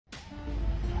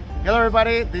Hello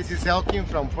everybody, this is Elkin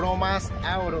from Promas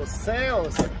Auto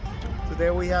Sales. Today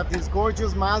we have this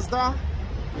gorgeous Mazda.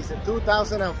 It's a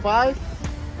 2005.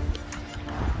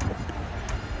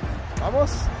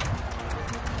 Vamos.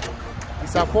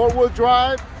 It's a four-wheel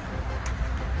drive,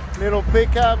 little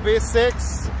pickup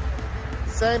V6.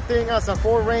 Same thing as a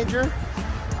Ford Ranger.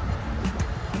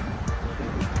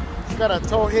 It's got a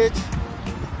tow hitch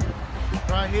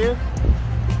right here.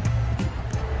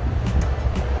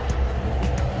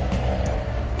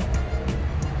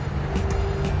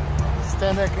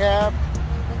 Standard cab,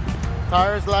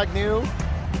 tires like new,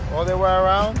 all the way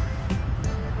around.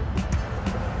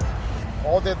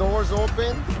 All the doors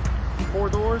open, 4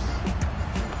 doors.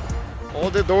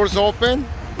 All the doors open.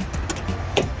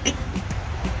 Let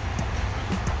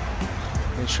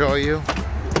me show you.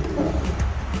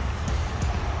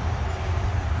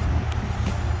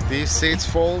 These seats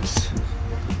folds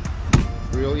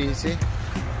real easy.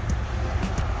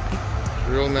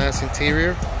 Real nice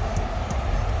interior.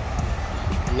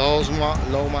 Low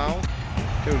mount.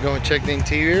 Okay, we're going to check the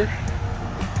interior.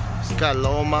 It's got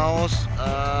low mounts,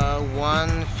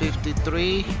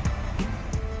 153.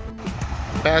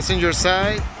 Passenger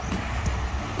side.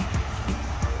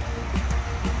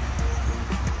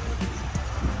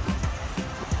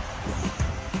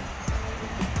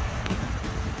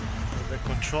 The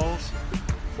controls,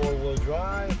 4-wheel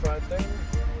drive right there.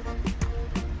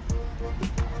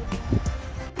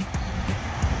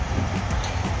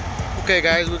 Okay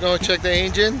guys, we're going to check the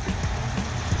engine.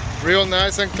 Real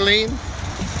nice and clean.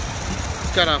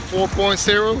 It's got a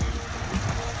 4.0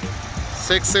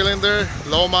 6-cylinder,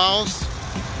 low miles,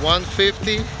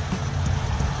 150,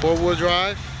 4-wheel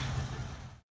drive.